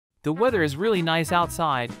The weather is really nice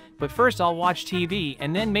outside, but first I'll watch TV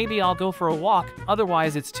and then maybe I'll go for a walk,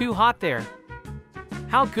 otherwise it's too hot there.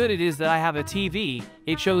 How good it is that I have a TV.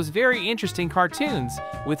 It shows very interesting cartoons.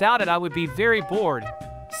 Without it I would be very bored.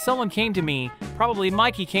 Someone came to me, probably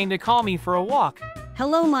Mikey came to call me for a walk.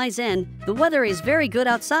 Hello, Maizen. The weather is very good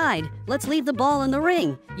outside. Let's leave the ball in the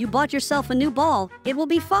ring. You bought yourself a new ball. It will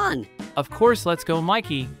be fun. Of course, let's go,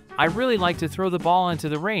 Mikey. I really like to throw the ball into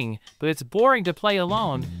the ring, but it's boring to play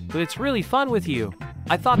alone, but it's really fun with you.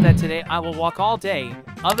 I thought that today I will walk all day,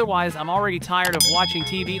 otherwise I'm already tired of watching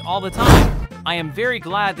TV all the time. I am very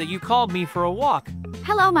glad that you called me for a walk.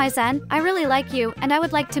 Hello, Maizen. I really like you, and I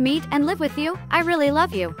would like to meet and live with you. I really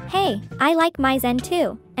love you. Hey, I like Maizen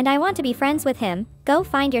too, and I want to be friends with him. Go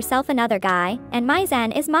find yourself another guy, and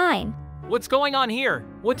Maizen is mine. What's going on here?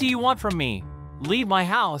 What do you want from me? Leave my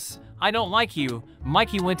house. I don't like you.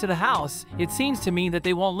 Mikey went to the house. It seems to me that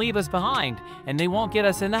they won't leave us behind, and they won't get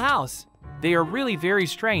us in the house. They are really very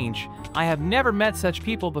strange. I have never met such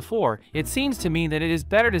people before. It seems to me that it is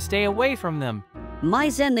better to stay away from them.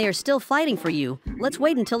 Maizen, they are still fighting for you. Let's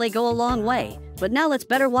wait until they go a long way. But now let's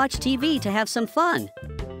better watch TV to have some fun.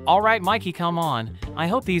 All right, Mikey, come on. I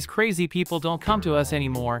hope these crazy people don't come to us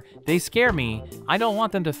anymore. They scare me. I don't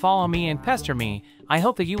want them to follow me and pester me. I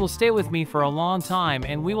hope that you will stay with me for a long time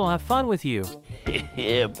and we will have fun with you.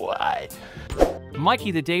 Yeah, boy.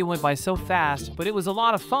 Mikey, the day went by so fast, but it was a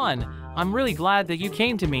lot of fun. I'm really glad that you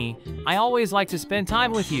came to me. I always like to spend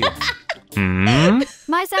time with you.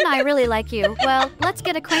 Maizen, I really like you. Well, let's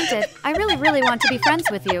get acquainted. I really want to be friends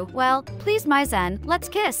with you. Well, please, Maizen, let's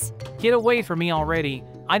kiss. Get away from me already.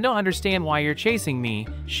 I don't understand why you're chasing me.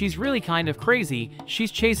 She's really kind of crazy.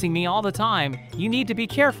 She's chasing me all the time. You need to be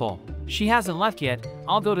careful. She hasn't left yet.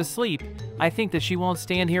 I'll go to sleep. I think that she won't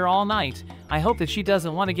stand here all night. I hope that she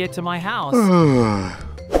doesn't want to get to my house.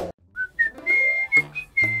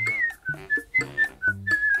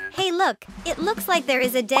 Hey, look. It looks like there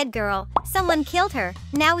is a dead girl. Someone killed her.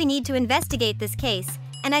 Now we need to investigate this case.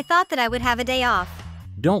 And I thought that I would have a day off.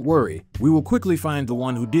 Don't worry. We will quickly find the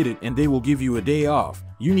one who did it and they will give you a day off.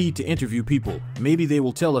 You need to interview people. Maybe they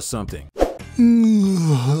will tell us something.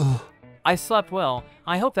 I slept well.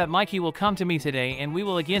 I hope that Mikey will come to me today and we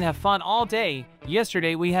will again have fun all day.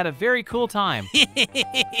 Yesterday we had a very cool time.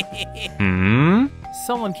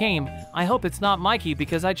 Someone came. I hope it's not Mikey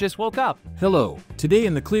because I just woke up. Hello. Today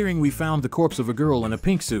in the clearing we found the corpse of a girl in a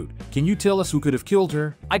pink suit. Can you tell us who could have killed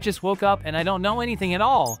her? I just woke up and I don't know anything at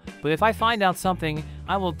all. But if I find out something,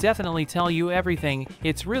 I will definitely tell you everything.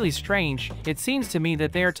 It's really strange. It seems to me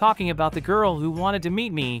that they are talking about the girl who wanted to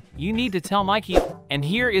meet me. You need to tell Mikey. And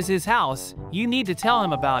here is his house. You need to tell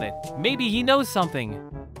him about it. Maybe he knows something.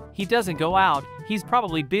 He doesn't go out. He's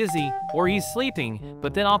probably busy or he's sleeping,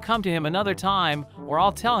 but then I'll come to him another time or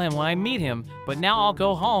I'll tell him when I meet him, but now I'll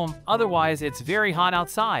go home, otherwise it's very hot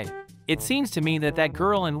outside. It seems to me that that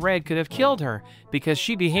girl in red could have killed her because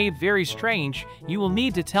she behaved very strange. You will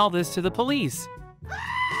need to tell this to the police.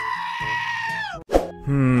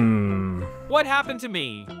 What happened to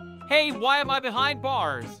me? Hey, why am I behind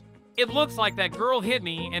bars? It looks like that girl hit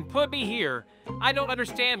me and put me here. I don't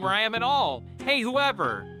understand where I am at all. Hey,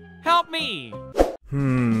 whoever, help me!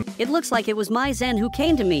 It looks like it was Maizen who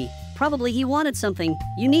came to me. Probably he wanted something.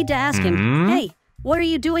 You need to ask him. Hey, what are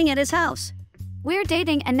you doing at his house? We're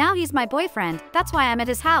dating and now he's my boyfriend. That's why I'm at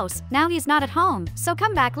his house. Now he's not at home, so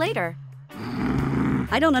come back later.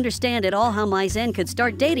 I don't understand at all how Maizen could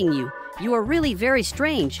start dating you. You are really very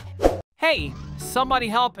strange. Hey, somebody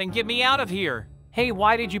help and get me out of here. Hey,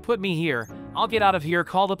 why did you put me here? I'll get out of here,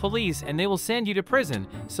 call the police, and they will send you to prison,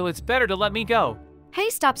 so it's better to let me go. Hey,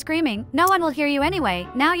 stop screaming. No one will hear you anyway.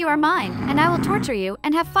 Now you are mine, and I will torture you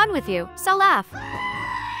and have fun with you, so laugh.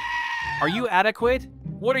 Are you adequate?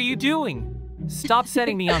 What are you doing? Stop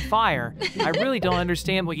setting me on fire. I really don't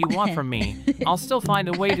understand what you want from me. I'll still find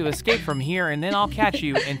a way to escape from here and then I'll catch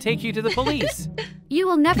you and take you to the police. You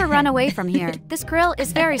will never run away from here. This grill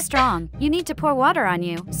is very strong. You need to pour water on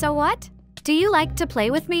you. So what? Do you like to play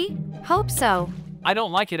with me? Hope so. I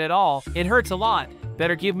don't like it at all. It hurts a lot.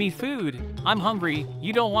 Better give me food. I'm hungry.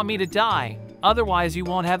 You don't want me to die. Otherwise, you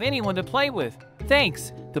won't have anyone to play with.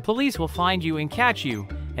 Thanks. The police will find you and catch you.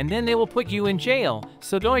 And then they will put you in jail.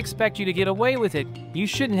 So don't expect you to get away with it. You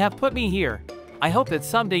shouldn't have put me here. I hope that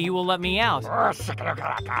someday you will let me out.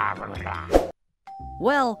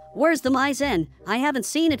 Well, where's the Maizen? I haven't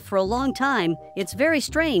seen it for a long time. It's very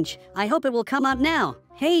strange. I hope it will come out now.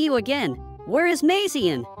 Hey, you again. Where is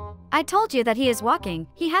Maizen? I told you that he is walking.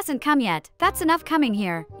 He hasn't come yet. That's enough coming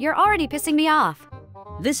here. You're already pissing me off.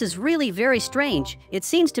 This is really very strange. It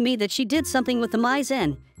seems to me that she did something with the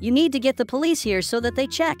Maizen. You need to get the police here so that they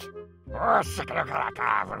check.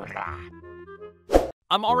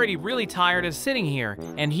 I'm already really tired of sitting here,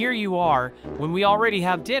 and here you are. When we already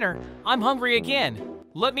have dinner, I'm hungry again.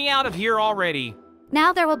 Let me out of here already.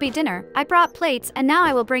 Now there will be dinner. I brought plates and now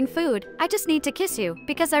I will bring food. I just need to kiss you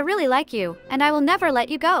because I really like you and I will never let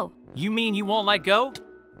you go. You mean you won't let go?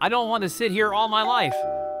 I don't want to sit here all my life.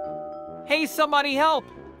 Hey, somebody help!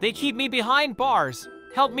 They keep me behind bars.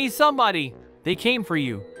 Help me, somebody. They came for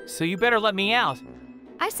you, so you better let me out.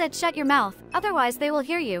 I said shut your mouth, otherwise they will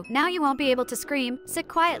hear you. Now you won't be able to scream. Sit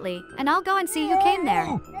quietly, and I'll go and see who came there.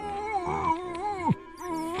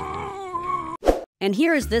 And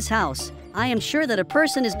here is this house. I am sure that a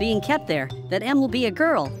person is being kept there. That M will be a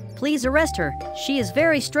girl. Please arrest her. She is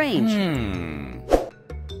very strange.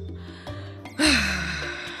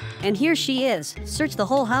 And here she is. Search the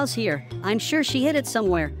whole house here. I'm sure she hid it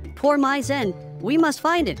somewhere. Poor Maizen. We must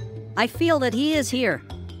find it. I feel that he is here.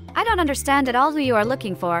 I don't understand at all who you are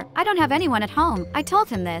looking for. I don't have anyone at home. I told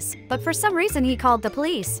him this, but for some reason he called the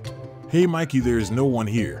police. Hey Mikey, there is no one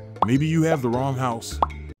here. Maybe you have the wrong house.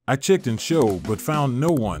 I checked in show, but found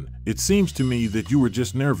no one. It seems to me that you were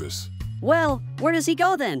just nervous. Well, where does he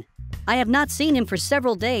go then? I have not seen him for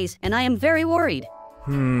several days, and I am very worried.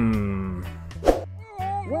 Well,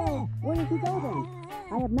 where does he go then?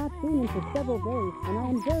 I have not seen him for several days, and I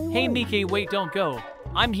am very worried. Hey, Mikey, wait, don't go.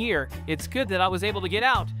 I'm here. It's good that I was able to get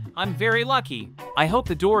out. I'm very lucky. I hope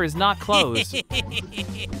the door is not closed.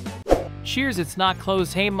 Cheers, it's not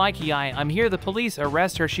closed. Hey, Mikey, I'm here. The police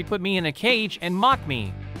arrest her. She put me in a cage and mocked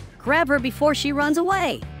me. Grab her before she runs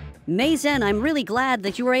away. Maizen, I'm really glad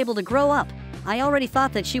that you were able to grow up. I already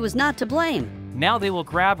thought that she was not to blame. Now they will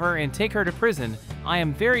grab her and take her to prison. I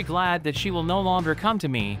am very glad that she will no longer come to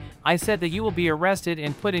me. I said that you will be arrested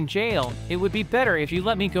and put in jail. It would be better if you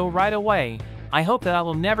let me go right away. I hope that I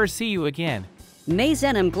will never see you again.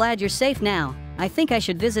 Maizen, I'm glad you're safe now. I think I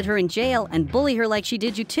should visit her in jail and bully her like she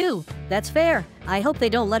did you too. That's fair. I hope they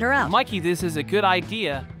don't let her out. Mikey, this is a good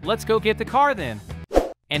idea. Let's go get the car then.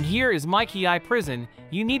 And here is Mikey prison.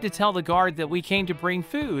 You need to tell the guard that we came to bring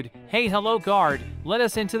food. Hey, hello guard. Let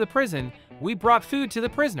us into the prison. We brought food to the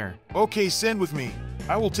prisoner. Okay, send with me.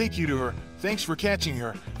 I will take you to her. Thanks for catching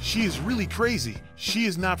her. She is really crazy. She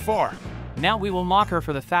is not far. Now we will mock her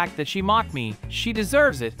for the fact that she mocked me. She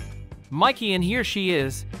deserves it. Mikey, and here she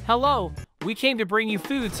is. Hello. We came to bring you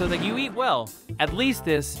food so that you eat well. At least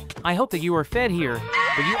this. I hope that you are fed here.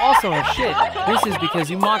 But you also have shit. This is because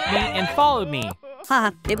you mocked me and followed me.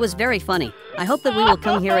 Haha, it was very funny. I hope that we will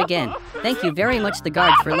come here again. Thank you very much, the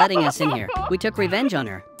guard, for letting us in here. We took revenge on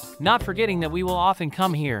her. Not forgetting that we will often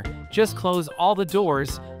come here. Just close all the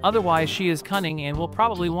doors. Otherwise, she is cunning and will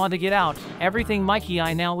probably want to get out. Everything Mikey,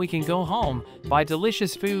 now we can go home, buy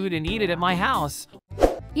delicious food and eat it at my house.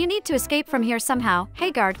 You need to escape from here somehow.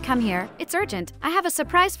 Hey guard, come here. It's urgent. I have a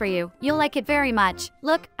surprise for you. You'll like it very much.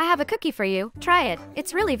 Look, I have a cookie for you. Try it.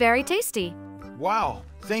 It's really very tasty. Wow,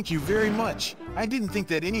 thank you very much. I didn't think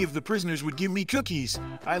that any of the prisoners would give me cookies.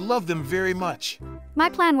 I love them very much. My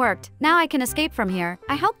plan worked. Now I can escape from here.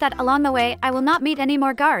 I hope that along the way I will not meet any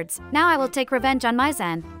more guards. Now I will take revenge on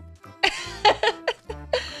Maizen.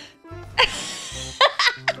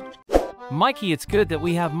 Mikey, it's good that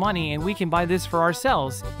we have money and we can buy this for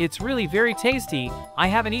ourselves. It's really very tasty. I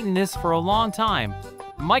haven't eaten this for a long time.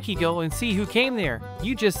 Mikey, go and see who came there.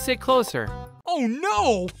 You just sit closer. Oh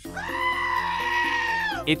no!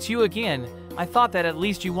 It's you again. I thought that at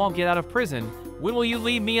least you won't get out of prison. When will you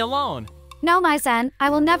leave me alone? No, Maizen, I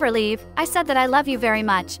will never leave. I said that I love you very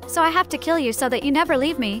much, so I have to kill you so that you never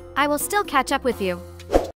leave me. I will still catch up with you.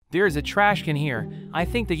 There is a trash can here. I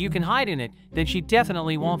think that you can hide in it. Then she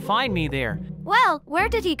definitely won't find me there. Well, where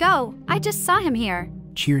did he go? I just saw him here.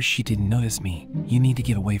 Cheers, she didn't notice me. You need to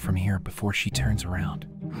get away from here before she turns around.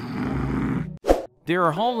 There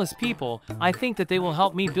are homeless people. I think that they will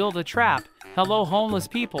help me build a trap. Hello, homeless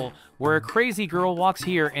people. Where a crazy girl walks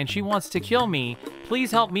here and she wants to kill me.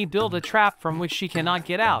 Please help me build a trap from which she cannot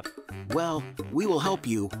get out. Well, we will help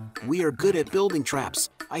you. We are good at building traps.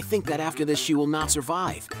 I think that after this she will not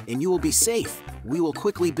survive, and you will be safe. We will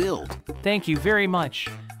quickly build. Thank you very much.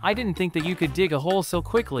 I didn't think that you could dig a hole so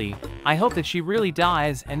quickly. I hope that she really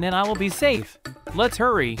dies, and then I will be safe. Let's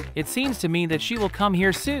hurry. It seems to me that she will come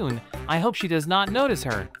here soon. I hope she does not notice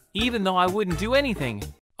her, even though I wouldn't do anything.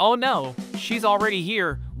 Oh no, she's already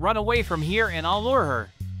here. Run away from here and I'll lure her.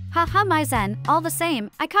 Haha, Maizen, all the same,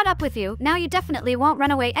 I caught up with you. Now you definitely won't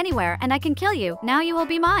run away anywhere and I can kill you. Now you will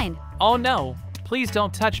be mine. Oh no, please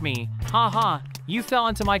don't touch me. Haha, you fell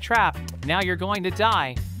into my trap. Now you're going to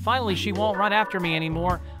die. Finally, she won't run after me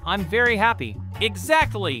anymore. I'm very happy.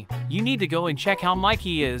 Exactly. You need to go and check how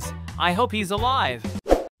Mikey is. I hope he's alive.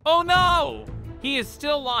 Oh no! He is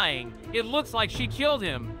still lying. It looks like she killed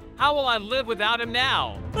him. How will I live without him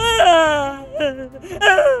now?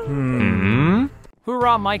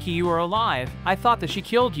 Hurrah, Mikey, you are alive. I thought that she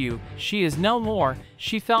killed you. She is no more.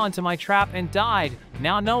 She fell into my trap and died.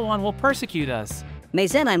 Now no one will persecute us.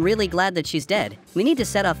 Maizen, I'm really glad that she's dead. We need to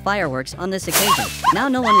set off fireworks on this occasion. Now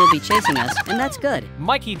no one will be chasing us, and that's good.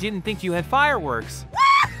 Mikey didn't think you had fireworks.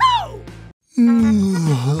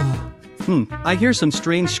 I hear some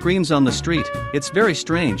strange screams on the street. It's very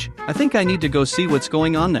strange. I think I need to go see what's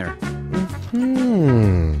going on there.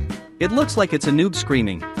 It looks like it's a noob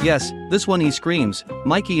screaming. Yes, this one he screams.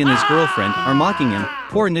 Mikey and his girlfriend are mocking him.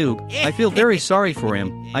 Poor noob. I feel very sorry for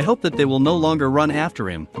him. I hope that they will no longer run after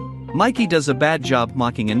him. Mikey does a bad job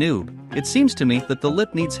mocking a noob. It seems to me that the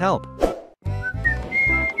lip needs help.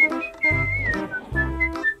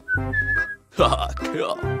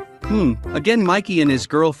 Again Mikey and his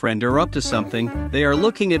girlfriend are up to something. They are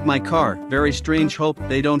looking at my car. Very strange, hope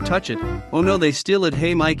they don't touch it. Oh no, they steal it.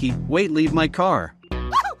 Hey Mikey, wait, leave my car.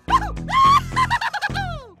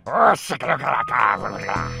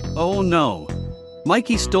 Oh no.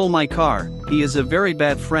 Mikey stole my car. He is a very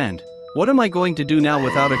bad friend. What am I going to do now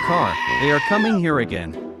without a car? They are coming here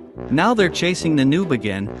again. Now they're chasing the noob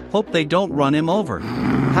again. Hope they don't run him over.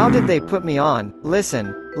 How did they put me on?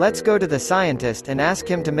 Listen, let's go to the scientist and ask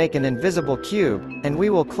him to make an invisible cube, and we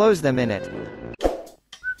will close them in it.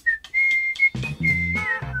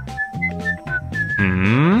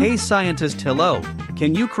 Hey scientist, hello.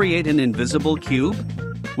 Can you create an invisible cube?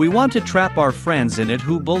 We want to trap our friends in it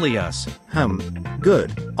who bully us.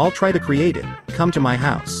 Good. I'll try to create it. Come to my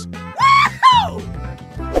house.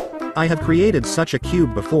 I have created such a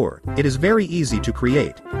cube before. It is very easy to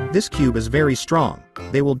create. This cube is very strong.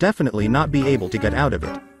 They will definitely not be able to get out of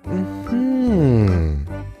it.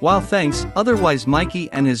 Wow, thanks. Otherwise Mikey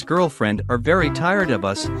and his girlfriend are very tired of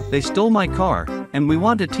us. They stole my car, and we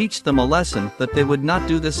want to teach them a lesson that they would not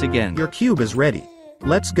do this again. Your cube is ready.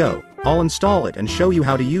 Let's go. I'll install it and show you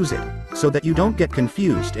how to use it, so that you don't get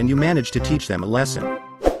confused and you manage to teach them a lesson.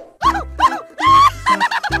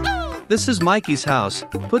 This is Mikey's house.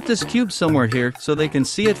 Put this cube somewhere here so they can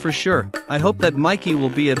see it for sure. I hope that Mikey will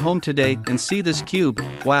be at home today and see this cube.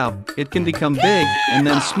 Wow, it can become big and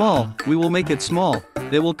then small. We will make it small.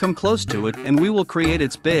 They will come close to it and we will create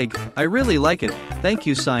its big. I really like it. Thank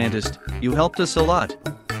you, scientist. You helped us a lot.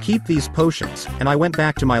 Keep these potions, and I went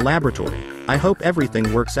back to my laboratory. I hope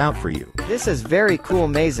everything works out for you. This is very cool,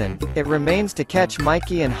 Maizen. It remains to catch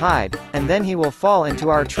Mikey and hide, and then he will fall into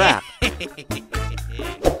our trap.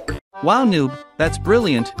 Wow, noob, that's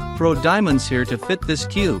brilliant. Throw diamonds here to fit this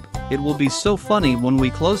cube. It will be so funny when we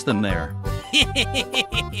close them there.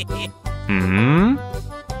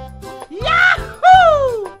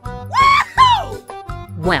 Yahoo! Wahoo!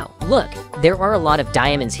 Wow, look, there are a lot of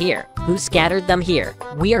diamonds here. Who scattered them here?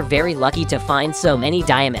 We are very lucky to find so many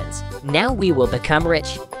diamonds. Now we will become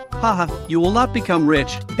rich. Haha, you will not become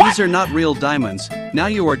rich. These are not real diamonds. Now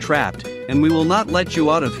you are trapped, and we will not let you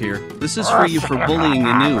out of here. This is for you for bullying a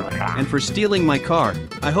noob, and for stealing my car.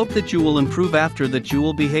 I hope that you will improve after that. You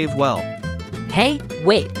will behave well. Hey,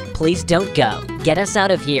 wait, please don't go. Get us out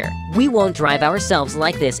of here. We won't drive ourselves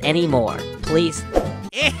like this anymore. Please.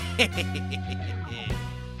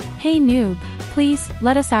 Hey noob, please,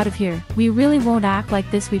 let us out of here. We really won't act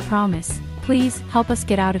like this, we promise. Please, help us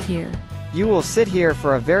get out of here. You will sit here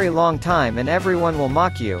for a very long time and everyone will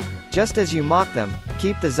mock you. Just as you mock them,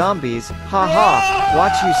 keep the zombies, haha,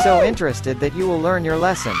 watch you so interested that you will learn your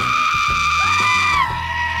lesson.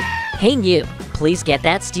 Hey you, please get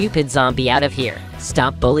that stupid zombie out of here.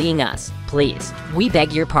 Stop bullying us, please. We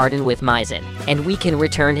beg your pardon with Maizen, and we can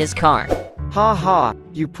return his car. Haha,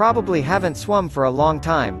 you probably haven't swum for a long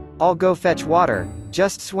time. I'll go fetch water.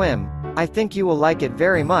 Just swim. I think you will like it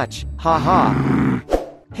very much, haha.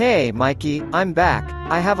 Hey Mikey, I'm back.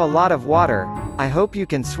 I have a lot of water. I hope you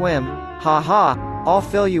can swim. Haha, I'll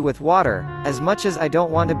fill you with water, as much as I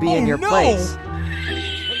don't want to be in your place.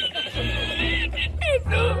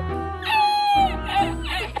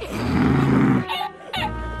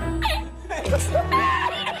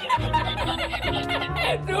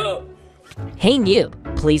 Hey noob,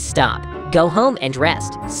 please stop. Go home and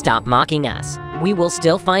rest. Stop mocking us. We will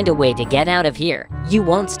still find a way to get out of here. You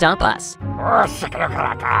won't stop us.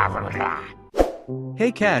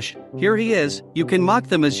 Hey Cash, here he is. You can mock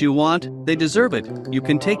them as you want. They deserve it. You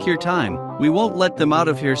can take your time. We won't let them out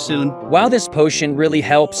of here soon. Wow, this potion really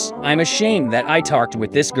helps. I'm ashamed that I talked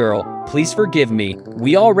with this girl. Please forgive me.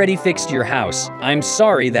 We already fixed your house. I'm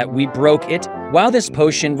sorry that we broke it. Wow, this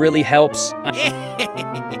potion really helps.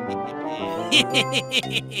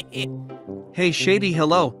 Hey Shady,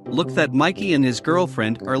 hello. Look, that Mikey and his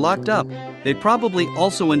girlfriend are locked up. They probably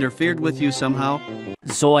also interfered with you somehow.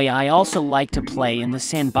 Zoe, I also like to play in the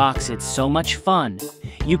sandbox. It's so much fun.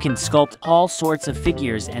 You can sculpt all sorts of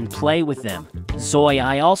figures and play with them. Zoe,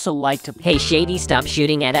 I also like to— Hey Shady, stop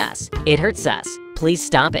shooting at us. It hurts us. Please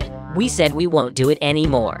stop it. We said we won't do it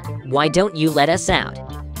anymore. Why don't you let us out?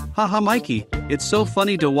 Haha Mikey, it's so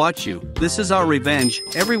funny to watch you. This is our revenge.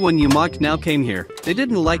 Everyone you mocked now came here. They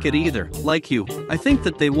didn't like it either, like you. I think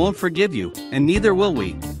that they won't forgive you, and neither will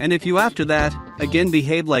we. And if you after that, again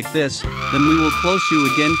behave like this, then we will close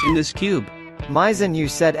you again in this cube. Maizen, you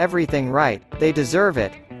said everything right. They deserve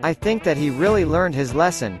it. I think that he really learned his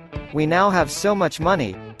lesson. We now have so much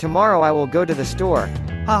money. Tomorrow I will go to the store.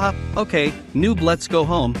 Haha, okay, Noob, let's go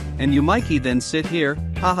home. And you Mikey then sit here,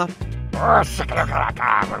 haha.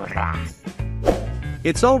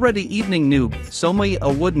 It's already evening, Noob, so me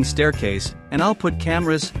a wooden staircase, and I'll put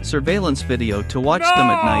cameras, surveillance video to watch them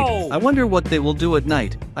at night. I wonder what they will do at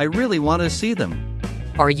night. I really want to see them.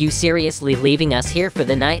 Are you seriously leaving us here for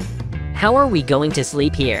the night? How are we going to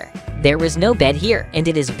sleep here? There is no bed here, and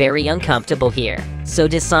it is very uncomfortable here. So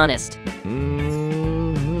dishonest.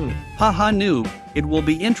 Haha Noob, it will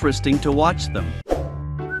be interesting to watch them.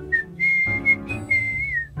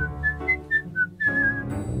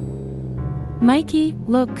 Mikey,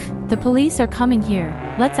 look, the police are coming here.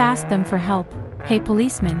 Let's ask them for help. Hey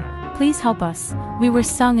policeman, please help us. We were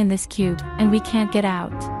stung in this cube, and we can't get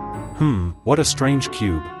out. What a strange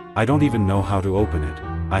cube. I don't even know how to open it.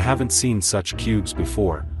 I haven't seen such cubes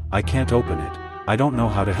before. I can't open it. I don't know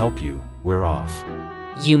how to help you. We're off.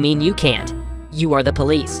 You mean you can't? You are the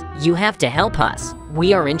police. You have to help us.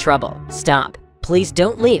 We are in trouble. Stop. Please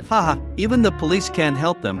don't leave. Haha, even the police can't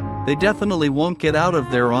help them. They definitely won't get out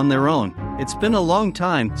of there on their own. It's been a long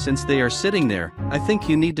time since they are sitting there. I think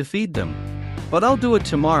you need to feed them. But I'll do it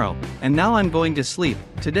tomorrow, and now I'm going to sleep.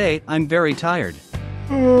 Today, I'm very tired.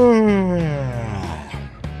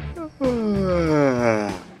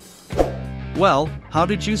 Well, how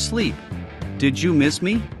did you sleep? Did you miss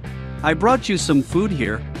me? I brought you some food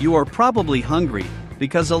here. You are probably hungry,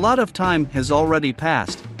 because a lot of time has already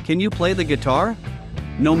passed. Can you play the guitar?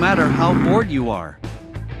 No matter how bored you are.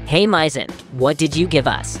 Hey Maizen, what did you give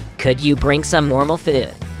us? Could you bring some normal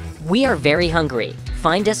food? We are very hungry.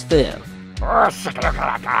 Find us food.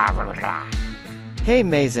 Hey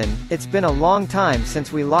Maizen, it's been a long time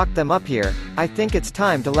since we locked them up here. I think it's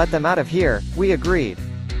time to let them out of here. We agreed.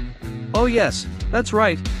 Oh yes, that's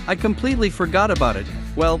right. I completely forgot about it.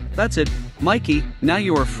 Well, that's it. Mikey, now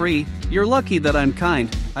you are free. You're lucky that I'm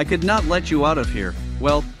kind. I could not let you out of here.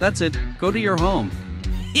 Well, that's it. Go to your home.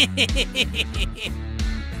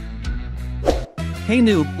 Hey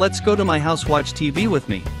Noob, let's go to my house, watch TV with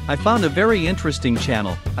me. I found a very interesting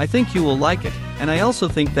channel. I think you will like it. And I also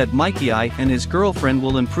think that Mikey and his girlfriend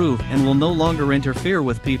will improve and will no longer interfere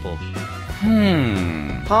with people.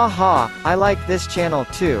 Haha, I like this channel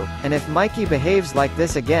too, and if Mikey behaves like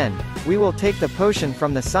this again, we will take the potion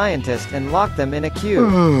from the scientist and lock them in a cube.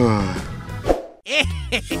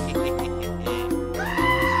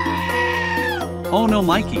 Oh no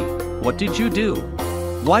Mikey, what did you do?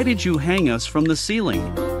 Why did you hang us from the ceiling?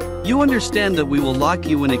 You understand that we will lock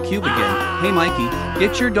you in a cube again. Hey Mikey,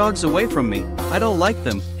 get your dogs away from me. I don't like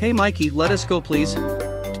them. Hey Mikey, let us go please.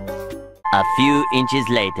 A few inches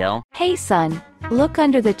later. Hey son, look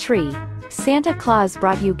under the tree. Santa Claus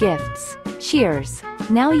brought you gifts. Cheers.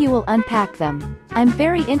 Now you will unpack them. I'm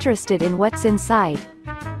very interested in what's inside.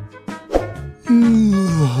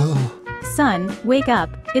 Son, wake up.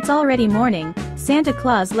 It's already morning. Santa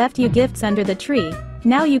Claus left you gifts under the tree.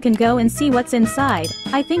 Now you can go and see what's inside.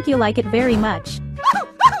 I think you like it very much.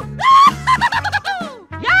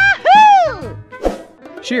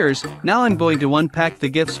 Cheers, now I'm going to unpack the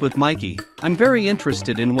gifts with Mikey. I'm very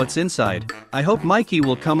interested in what's inside. I hope Mikey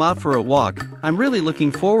will come out for a walk. I'm really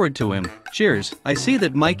looking forward to him. Cheers, I see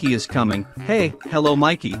that Mikey is coming. Hey, hello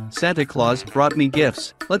Mikey, Santa Claus brought me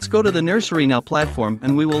gifts. Let's go to the nursery now platform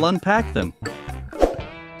and we will unpack them.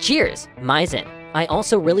 Cheers, Maizen. I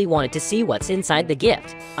also really wanted to see what's inside the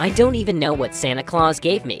gift. I don't even know what Santa Claus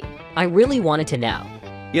gave me. I really wanted to know.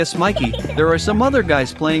 Yes Mikey, there are some other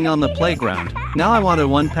guys playing on the playground. Now I want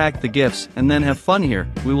to unpack the gifts and then have fun here.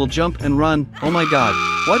 We will jump and run. Oh my god,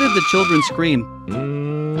 why did the children scream?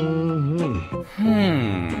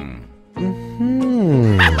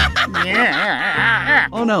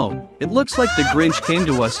 Oh no, it looks like the Grinch came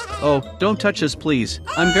to us. Oh, don't touch us please.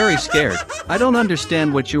 I'm very scared. I don't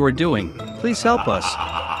understand what you are doing. Please help us.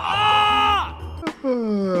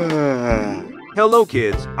 Hello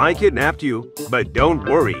kids, I kidnapped you, but don't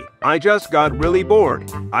worry, I just got really bored.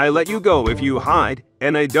 I let you go if you hide,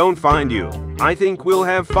 and I don't find you. I think we'll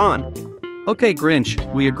have fun. Okay,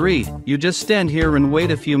 Grinch, we agree. You just stand here and wait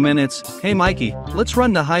a few minutes. Hey, Mikey, let's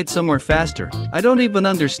run to hide somewhere faster. I don't even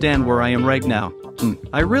understand where I am right now.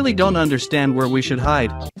 I really don't understand where we should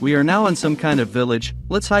hide. We are now in some kind of village.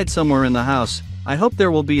 Let's hide somewhere in the house. I hope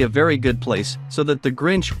there will be a very good place, so that the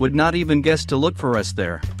Grinch would not even guess to look for us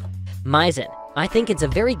there. Maizen, I think it's a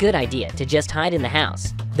very good idea to just hide in the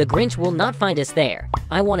house. The Grinch will not find us there.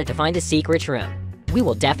 I wanted to find a secret room. We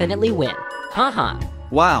will definitely win. Haha.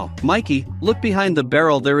 Wow, Mikey, look behind the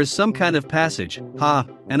barrel, there is some kind of passage.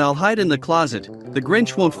 And I'll hide in the closet. The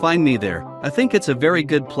Grinch won't find me there. I think it's a very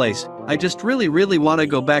good place. I just really want to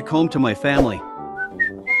go back home to my family.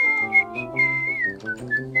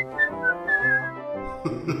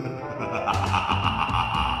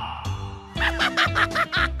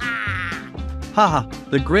 Haha,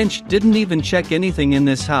 the Grinch didn't even check anything in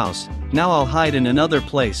this house. Now I'll hide in another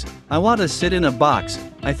place. I want to sit in a box.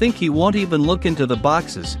 I think he won't even look into the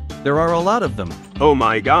boxes. There are a lot of them. Oh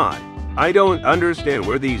my god. I don't understand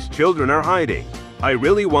where these children are hiding. I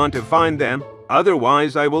really want to find them,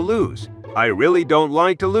 otherwise I will lose. I really don't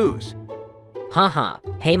like to lose. Haha.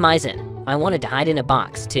 Hey Maizen, I wanted to hide in a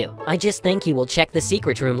box too. I just think he will check the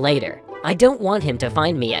secret room later. I don't want him to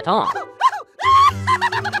find me at all.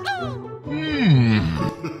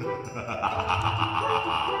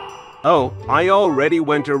 Oh, I already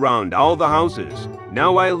went around all the houses.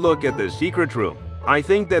 Now I look at the secret room. I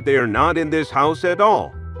think that they are not in this house at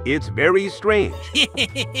all. It's very strange.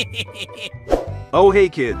 Oh hey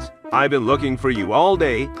kids, I've been looking for you all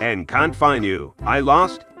day and can't find you. I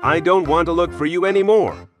lost. I don't want to look for you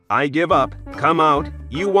anymore. I give up. Come out.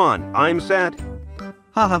 You won. I'm sad.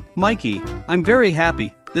 Haha, Mikey, I'm very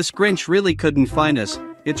happy. This Grinch really couldn't find us.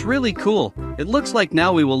 It's really cool. It looks like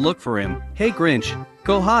now we will look for him. Hey Grinch,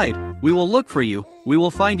 go hide. We will look for you. We will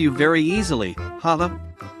find you very easily. Haha.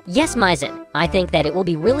 Yes, Maizen. I think that it will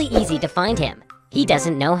be really easy to find him. He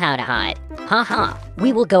doesn't know how to hide. Haha.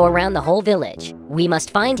 We will go around the whole village. We must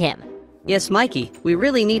find him. Yes, Mikey, we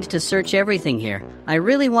really need to search everything here. I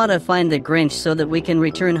really want to find the Grinch so that we can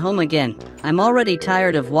return home again. I'm already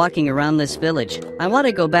tired of walking around this village. I want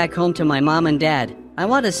to go back home to my mom and dad. I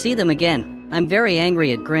want to see them again. I'm very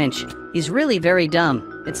angry at Grinch. He's really very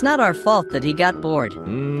dumb. It's not our fault that he got bored.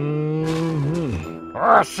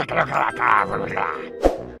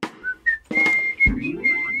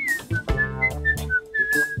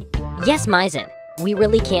 Yes, Maizen. We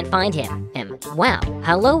really can't find him. Wow.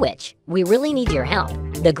 Hello, Witch. We really need your help.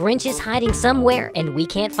 The Grinch is hiding somewhere and we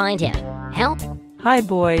can't find him. Help? Hi,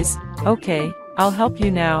 boys. Okay, I'll help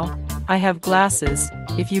you now. I have glasses.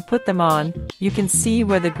 If you put them on, you can see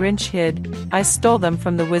where the Grinch hid. I stole them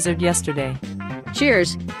from the wizard yesterday.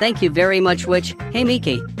 Cheers. Thank you very much, Witch. Hey,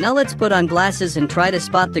 Mikey, now let's put on glasses and try to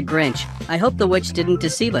spot the Grinch. I hope the witch didn't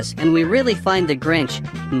deceive us and we really find the Grinch.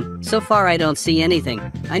 So far I don't see anything.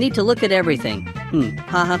 I need to look at everything.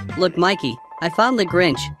 Haha, look, Mikey. I found the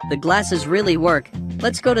Grinch. The glasses really work.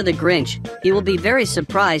 Let's go to the Grinch. He will be very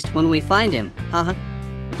surprised when we find him. Haha.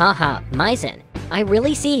 Haha, Maizen. I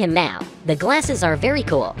really see him now. The glasses are very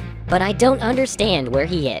cool, but I don't understand where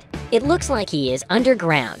he hid. It looks like he is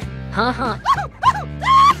underground. Haha.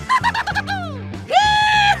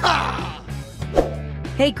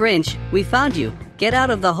 Hey Grinch, we found you. Get out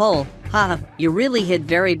of the hole. Haha, you really hid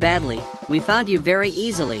very badly. We found you very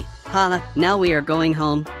easily. Haha, now we are going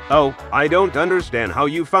home. Oh, I don't understand how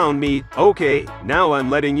you found me. Okay, now I'm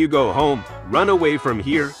letting you go home. Run away from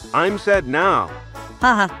here. I'm sad now.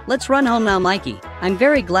 Haha, let's run home now, Mikey. I'm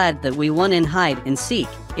very glad that we won in hide and seek.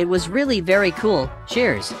 It was really very cool.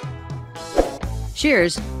 Cheers.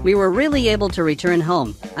 Cheers, we were really able to return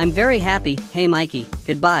home. I'm very happy. Hey Mikey,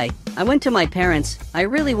 goodbye. I went to my parents. I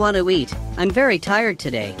really want to eat. I'm very tired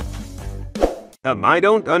today. I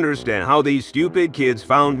don't understand how these stupid kids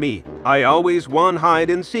found me. I always won hide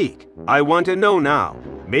and seek. I want to know now.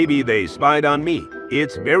 Maybe they spied on me.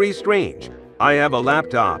 It's very strange. I have a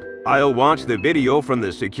laptop. I'll watch the video from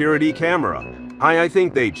the security camera. I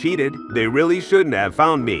think they cheated. They really shouldn't have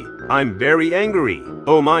found me. I'm very angry.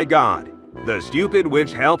 Oh my god. The stupid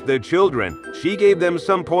witch helped the children. She gave them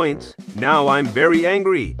some points. Now I'm very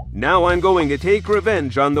angry. Now I'm going to take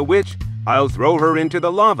revenge on the witch. I'll throw her into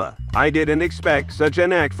the lava. I didn't expect such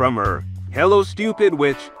an act from her. Hello, stupid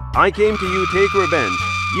witch. I came to you take revenge.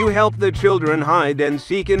 You helped the children hide and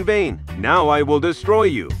seek in vain. Now I will destroy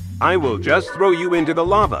you. I will just throw you into the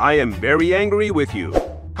lava. I am very angry with you.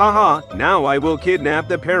 Haha, now I will kidnap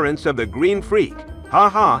the parents of the green freak.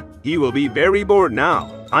 Haha, he will be very bored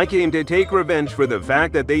now. I came to take revenge for the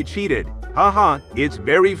fact that they cheated. Haha, it's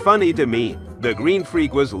very funny to me. The green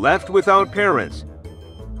freak was left without parents.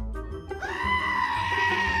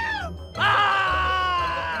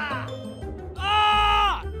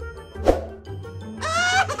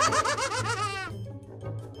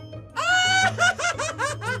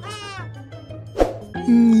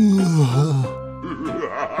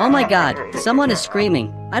 Oh my god, someone is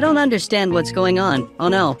screaming. I don't understand what's going on. Oh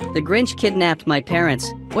no, the Grinch kidnapped my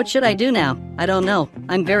parents. What should I do now? I don't know.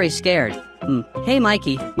 I'm very scared. Hey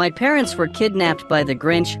Mikey, my parents were kidnapped by the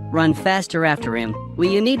Grinch. Run faster after him.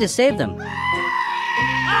 You need to save them.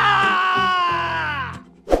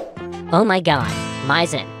 Oh my god,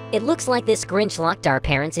 Maizen, it looks like this Grinch locked our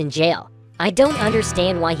parents in jail. I don't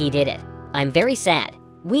understand why he did it. I'm very sad.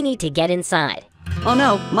 We need to get inside. Oh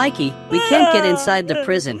no, Mikey, we can't get inside the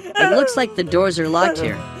prison. It looks like the doors are locked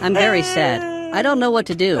here. I'm very sad. I don't know what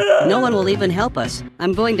to do. No one will even help us.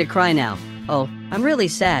 I'm going to cry now. Oh, I'm really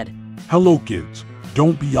sad. Hello, kids.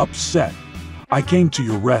 Don't be upset. I came to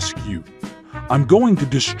your rescue. I'm going to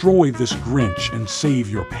destroy this Grinch and save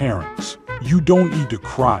your parents. You don't need to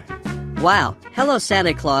cry. Wow, hello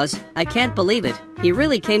Santa Claus. I can't believe it. He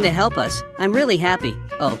really came to help us. I'm really happy.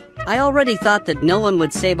 Oh, I already thought that no one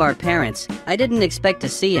would save our parents. I didn't expect to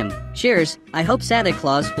see him. Cheers. I hope Santa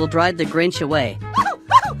Claus will drive the Grinch away.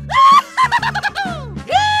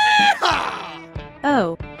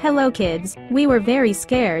 Oh, hello kids. We were very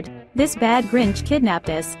scared. This bad Grinch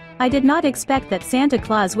kidnapped us. I did not expect that Santa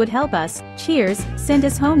Claus would help us. Cheers, send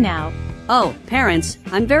us home now. Oh, parents,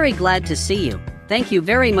 I'm very glad to see you. Thank you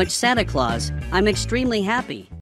very much, Santa Claus. I'm extremely happy.